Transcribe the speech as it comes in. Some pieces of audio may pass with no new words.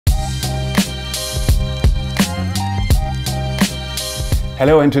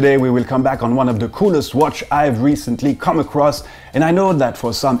Hello, and today we will come back on one of the coolest watch I've recently come across. And I know that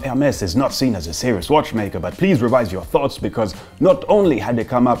for some, Hermès is not seen as a serious watchmaker, but please revise your thoughts, because not only had they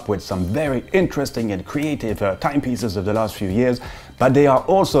come up with some very interesting and creative timepieces of the last few years, but they are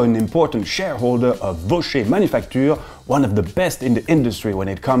also an important shareholder of Watchmaking Manufacture, one of the best in the industry when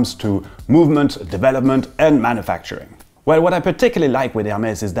it comes to movement, development and manufacturing. Well, what I particularly like with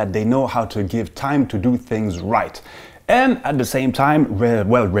Hermès is that they know how to give time to do things right. And at the same time,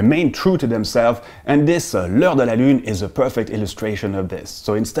 remain true to themselves, and this L'heure de la Lune is a perfect illustration of this.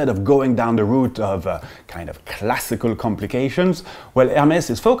 So instead of going down the route of kind of classical complications, well, Hermès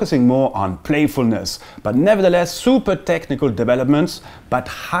is focusing more on playfulness, but nevertheless super technical developments, but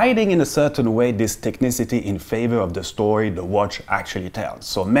hiding in a certain way this technicity in favor of the story the watch actually tells.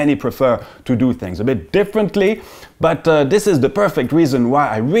 So many prefer to do things a bit differently, but this is the perfect reason why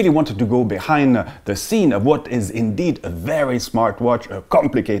I really wanted to go behind the scene of what is indeed a very smart watch, a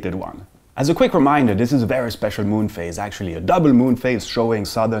complicated one. As a quick reminder, this is a very special moon phase, actually a double moon phase showing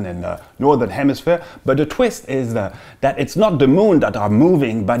southern and northern hemisphere, but the twist is that it's not the moon that are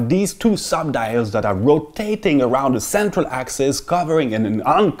moving, but these two subdials that are rotating around the central axis, covering and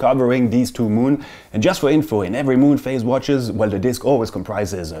uncovering these two moons. And just for info, in every moon phase watches, well, the disc always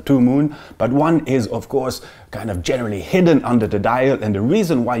comprises two moons, but one is of course kind of generally hidden under the dial, and the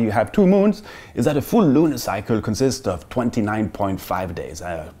reason why you have two moons is that a full lunar cycle consists of 29.5 days.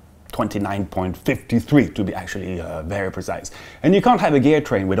 29.53 to be actually very precise. And you can't have a gear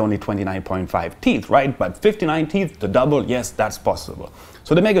train with only 29.5 teeth, right? But 59 teeth, the double, yes, that's possible.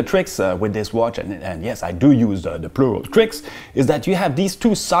 So the mega tricks with this watch, and yes, I do use the plural tricks, is that you have these two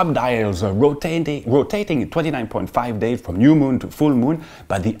subdials rotating 29.5 days from new moon to full moon,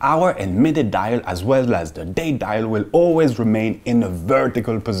 but the hour and minute dial as well as the date dial will always remain in a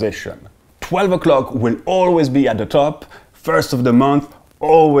vertical position. 12 o'clock will always be at the top, first of the month,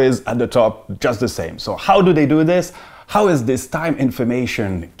 always at the top, just the same. So how do they do this? How is this time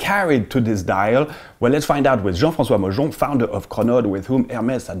information carried to this dial? Well, let's find out with Jean-François Mojon, founder of Chronode, with whom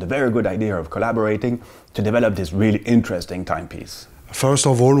Hermès had the very good idea of collaborating to develop this really interesting timepiece. First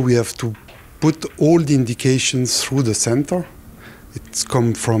of all, we have to put all the indications through the center. It's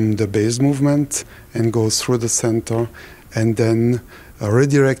come from the base movement and goes through the center, and then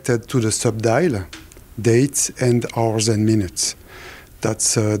redirected to the subdial, dates and hours and minutes.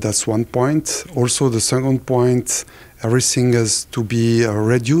 That's one point. Also, the second point, everything has to be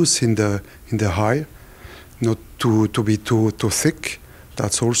reduced in the high, not to be too thick.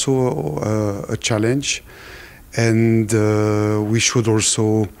 That's also a challenge, and we should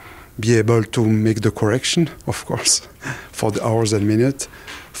also be able to make the correction, of course, for the hours and minutes,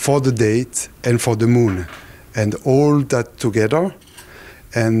 for the date and for the moon, and all that together.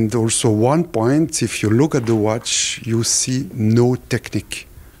 And also one point, if you look at the watch, you see no technique,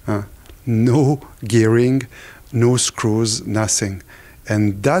 no gearing, no screws, nothing.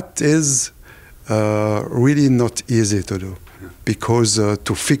 And that is really not easy to do, because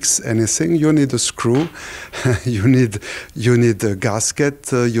to fix anything, you need a screw, you need a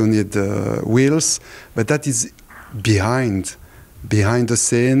gasket, you need wheels, but that is behind the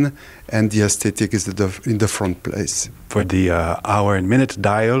scene, and the aesthetic is in the front place. For the hour and minute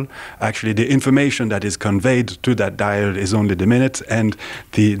dial, actually the information that is conveyed to that dial is only the minute, and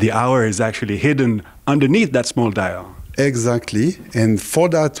the hour is actually hidden underneath that small dial. Exactly, and for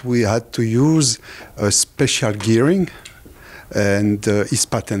that we had to use a special gearing, and it's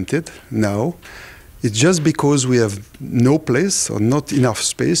patented now. It's just because we have no place or not enough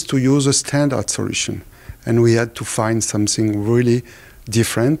space to use a standard solution. And we had to find something really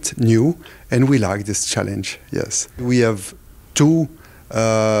different, new, and we like this challenge, yes. We have two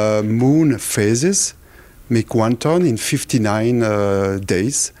moon phases, make 1 turn in 59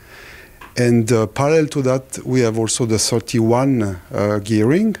 days. And parallel to that, we have also the 31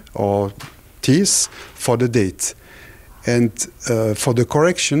 gearing, or teeth, for the date. And for the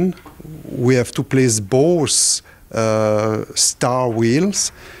correction, we have to place both star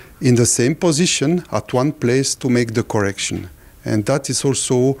wheels in the same position at one place to make the correction. And that is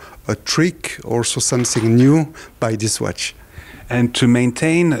also a trick, also something new by this watch. And to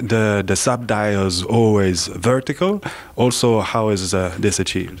maintain the subdials always vertical, also how is this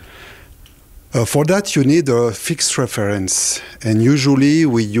achieved? For that you need a fixed reference, and usually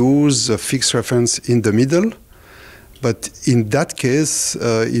we use a fixed reference in the middle. But in that case,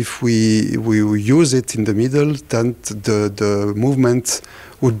 if we use it in the middle, then the movement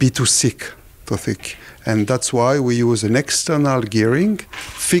would be too thick. And that's why we use an external gearing,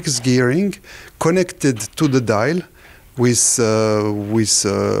 fixed gearing, connected to the dial with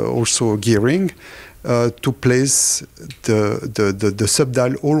also gearing to place the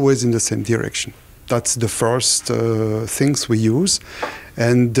subdial always in the same direction. That's the first things we use.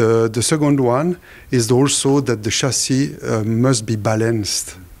 And the second one is also that the chassis must be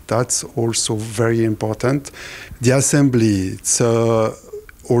balanced. That's also very important. The assembly, it's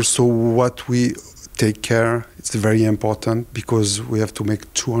also what we take care. It's very important because we have to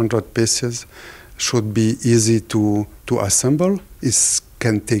make 200 pieces. Should be easy to assemble. It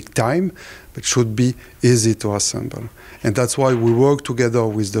can take time, but should be easy to assemble. And that's why we work together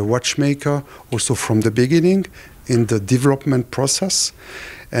with the watchmaker also from the beginning in the development process.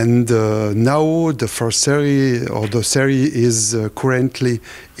 And now the first series or the series is currently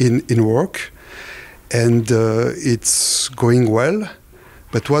in work, and it's going well.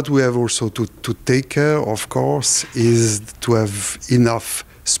 But what we have also to take care, of course, is to have enough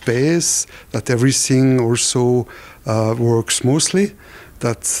space, that everything also works smoothly.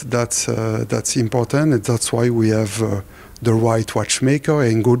 That's important, and that's why we have the right watchmaker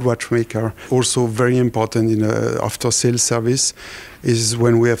and good watchmaker. Also very important in after-sales service is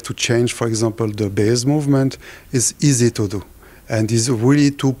when we have to change, for example, the base movement, is easy to do. And is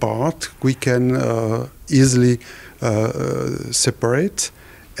really two-part. We can easily separate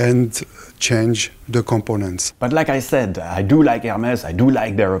and change the components. But like I said, I do like Hermès, I do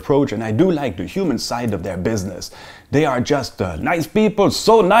like their approach, and I do like the human side of their business. They are just nice people,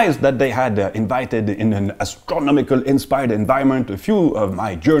 so nice that they had invited in an astronomical inspired environment a few of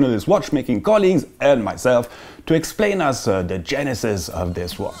my journalist watchmaking colleagues and myself to explain us the genesis of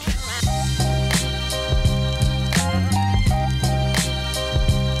this watch.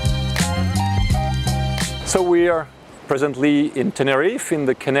 So we are presently in Tenerife, in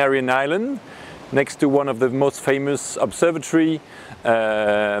the Canarian island, next to one of the most famous observatory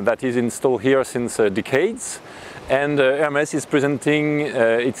that is installed here since decades. And Hermès is presenting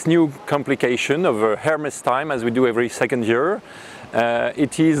its new complication of Hermès time, as we do every second year.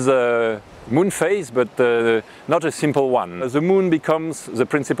 It is Moonphase, but not a simple one. The moon becomes the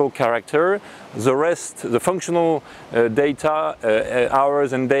principal character. The rest, the functional data,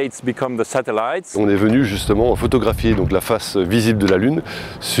 hours and dates become the satellites. On est venu justement photographier donc la face visible de la Lune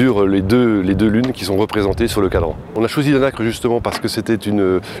sur les deux lunes qui sont représentées sur le cadran. On a choisi la nacre justement parce que c'était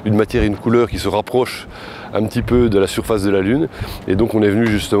une matière et une couleur qui se rapprochent un petit peu de la surface de la Lune, et donc on est venu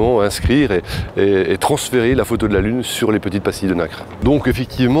justement inscrire et transférer la photo de la Lune sur les petites pastilles de nacre. Donc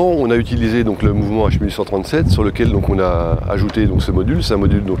effectivement on a utilisé donc le mouvement H1137 sur lequel donc on a ajouté donc ce module. C'est un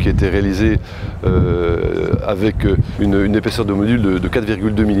module donc qui a été réalisé avec une épaisseur de module de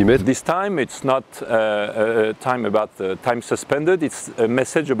 4,2 mm. This time it's not a time about time suspended, it's a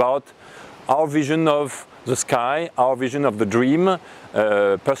message about our vision of the sky, our vision of the dream,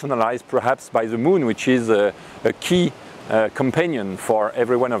 personalized perhaps by the moon, which is a key companion for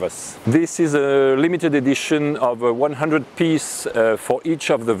every one of us. This is a limited edition of a 100 piece for each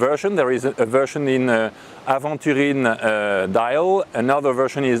of the version. There is a version in Aventurine dial, another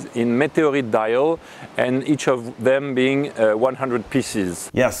version is in Meteorite dial, and each of them being 100 pieces.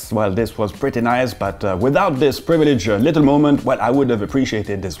 Yes, well, this was pretty nice, but without this privileged little moment, well, I would have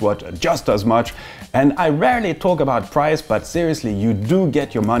appreciated this watch just as much. And I rarely talk about price, but seriously, you do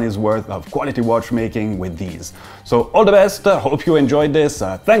get your money's worth of quality watchmaking with these. So all the best, hope you enjoyed this,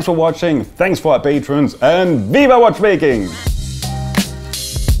 thanks for watching, thanks for our patrons, and Viva Watchmaking!